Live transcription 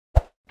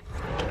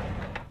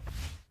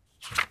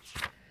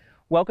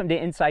Welcome to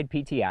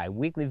InsidePTI,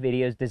 weekly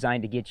videos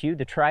designed to get you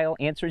the trial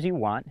answers you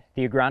want,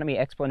 the agronomy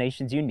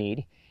explanations you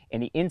need,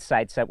 and the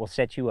insights that will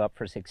set you up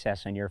for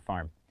success on your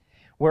farm.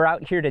 We're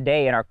out here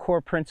today in our core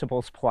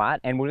principles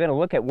plot, and we're going to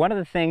look at one of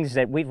the things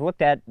that we've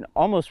looked at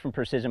almost from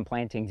precision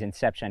planting's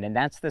inception, and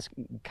that's this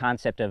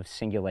concept of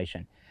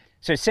singulation.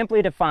 So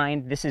simply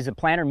defined, this is a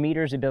planter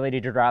meter's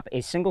ability to drop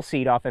a single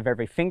seed off of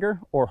every finger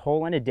or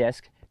hole in a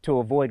disc to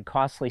avoid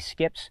costly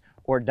skips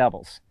or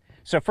doubles.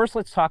 So first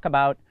let's talk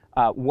about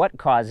what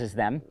causes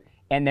them,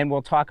 and then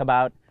we'll talk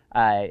about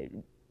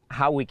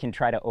how we can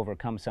try to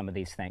overcome some of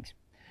these things.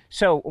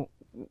 So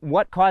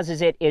what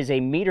causes it is a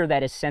meter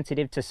that is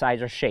sensitive to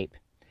size or shape.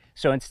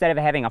 So instead of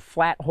having a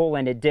flat hole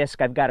in a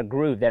disc, I've got a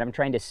groove that I'm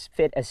trying to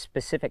fit a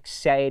specific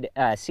seed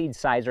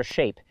size or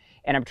shape,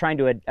 and I'm trying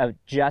to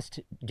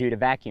adjust due to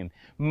vacuum.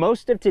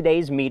 Most of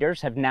today's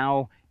meters have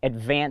now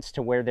advanced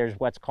to where there's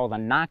what's called a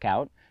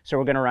knockout. So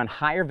we're going to run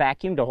higher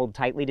vacuum to hold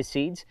tightly to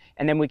seeds,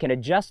 and then we can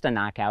adjust a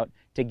knockout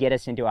to get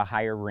us into a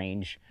higher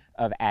range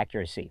of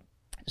accuracy.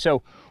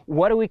 So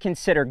what do we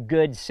consider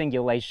good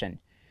singulation?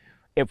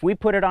 If we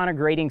put it on a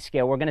grading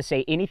scale, we're going to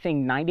say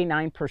anything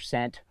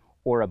 99%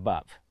 or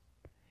above.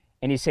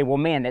 And you say, well,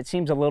 man, that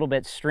seems a little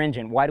bit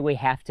stringent. Why do we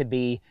have to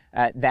be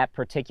that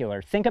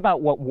particular? Think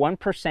about what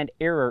 1%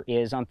 error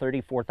is on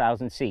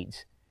 34,000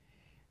 seeds.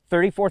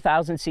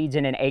 34,000 seeds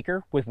in an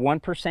acre with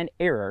 1%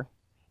 error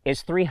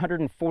is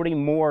 340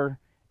 more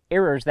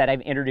errors that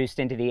I've introduced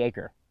into the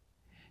acre.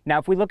 Now,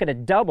 if we look at a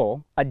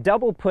double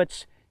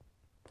puts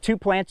two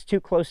plants too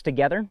close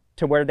together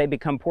to where they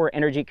become poor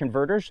energy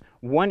converters.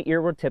 One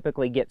ear will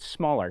typically get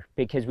smaller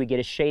because we get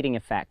a shading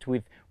effect.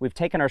 We've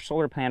taken our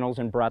solar panels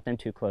and brought them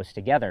too close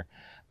together.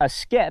 A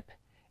skip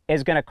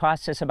is going to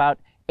cost us about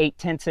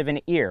 0.8 of an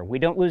ear. We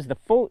don't lose the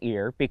full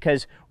ear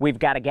because we've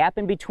got a gap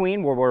in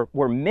between where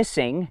we're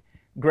missing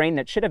grain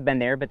that should have been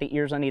there, but the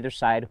ears on either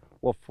side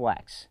will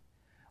flex.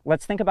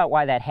 Let's think about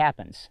why that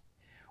happens.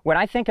 When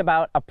I think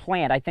about a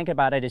plant, I think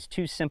about it as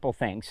two simple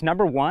things.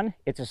 Number one,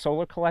 it's a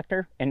solar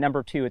collector, and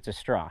number two, it's a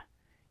straw.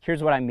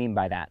 Here's what I mean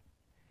by that.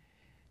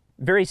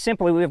 Very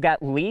simply, we've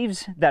got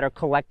leaves that are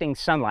collecting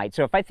sunlight.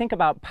 So if I think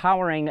about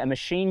powering a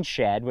machine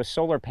shed with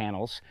solar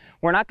panels,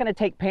 we're not going to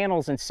take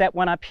panels and set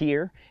one up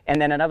here,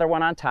 and then another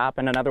one on top,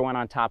 and another one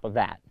on top of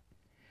that.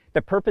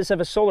 The purpose of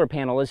a solar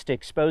panel is to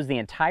expose the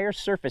entire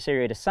surface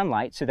area to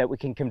sunlight so that we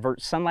can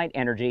convert sunlight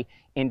energy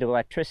into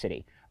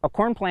electricity. A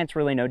corn plant's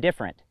really no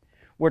different.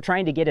 We're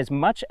trying to get as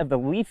much of the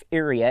leaf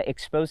area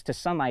exposed to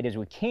sunlight as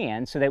we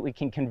can so that we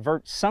can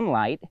convert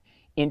sunlight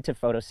into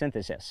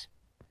photosynthesis.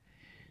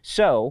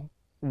 So,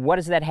 what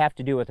does that have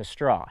to do with a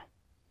straw?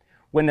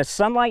 When the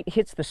sunlight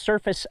hits the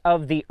surface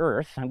of the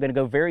earth, I'm going to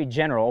go very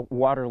general,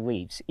 water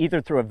leaves,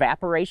 either through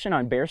evaporation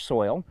on bare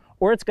soil,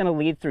 or it's going to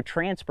leave through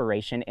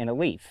transpiration in a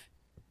leaf.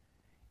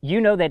 You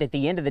know that at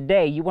the end of the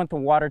day, you want the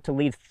water to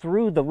leave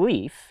through the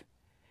leaf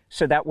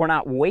so that we're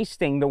not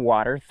wasting the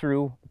water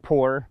through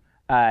poor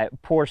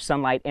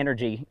sunlight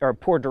energy, or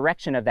poor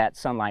direction of that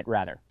sunlight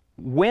rather.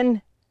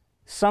 When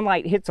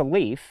sunlight hits a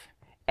leaf,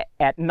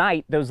 at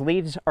night those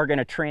leaves are going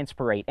to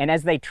transpirate, and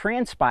as they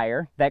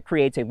transpire, that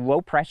creates a low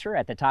pressure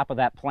at the top of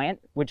that plant,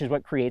 which is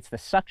what creates the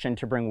suction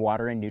to bring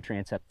water and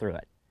nutrients up through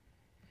it.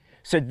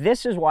 So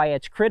this is why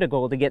it's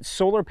critical to get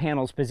solar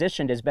panels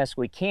positioned as best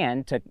we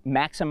can to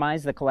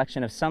maximize the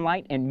collection of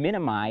sunlight and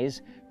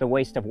minimize the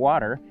waste of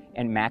water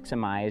and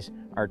maximize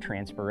our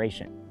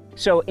transpiration.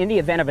 So in the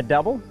event of a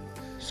double,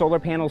 solar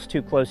panels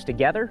too close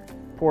together,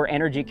 poor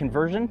energy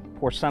conversion,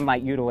 poor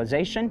sunlight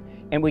utilization,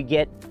 and we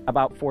get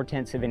about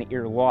 0.4 of an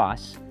ear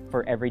loss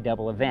for every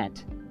double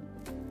event.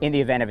 In the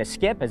event of a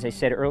skip, as I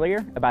said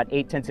earlier, about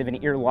 0.8 of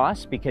an ear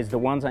loss because the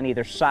ones on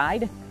either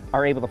side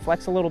are able to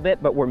flex a little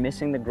bit, but we're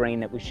missing the grain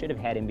that we should have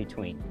had in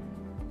between.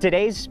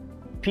 Today's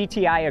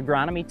PTI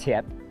agronomy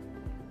tip: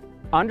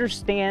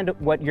 understand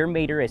what your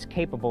meter is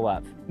capable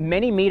of.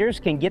 Many meters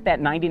can get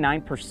that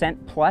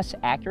 99% plus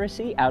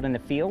accuracy out in the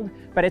field,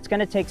 but it's going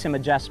to take some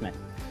adjustment.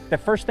 The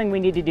first thing we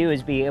need to do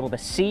is be able to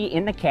see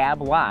in the cab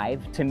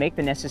live to make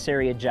the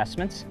necessary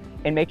adjustments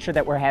and make sure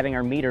that we're having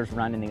our meters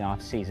run in the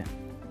off season.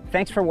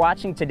 Thanks for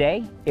watching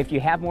today. If you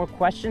have more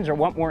questions or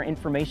want more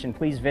information,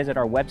 please visit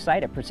our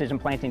website at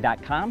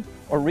precisionplanting.com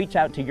or reach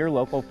out to your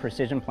local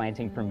Precision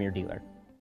Planting Premier dealer.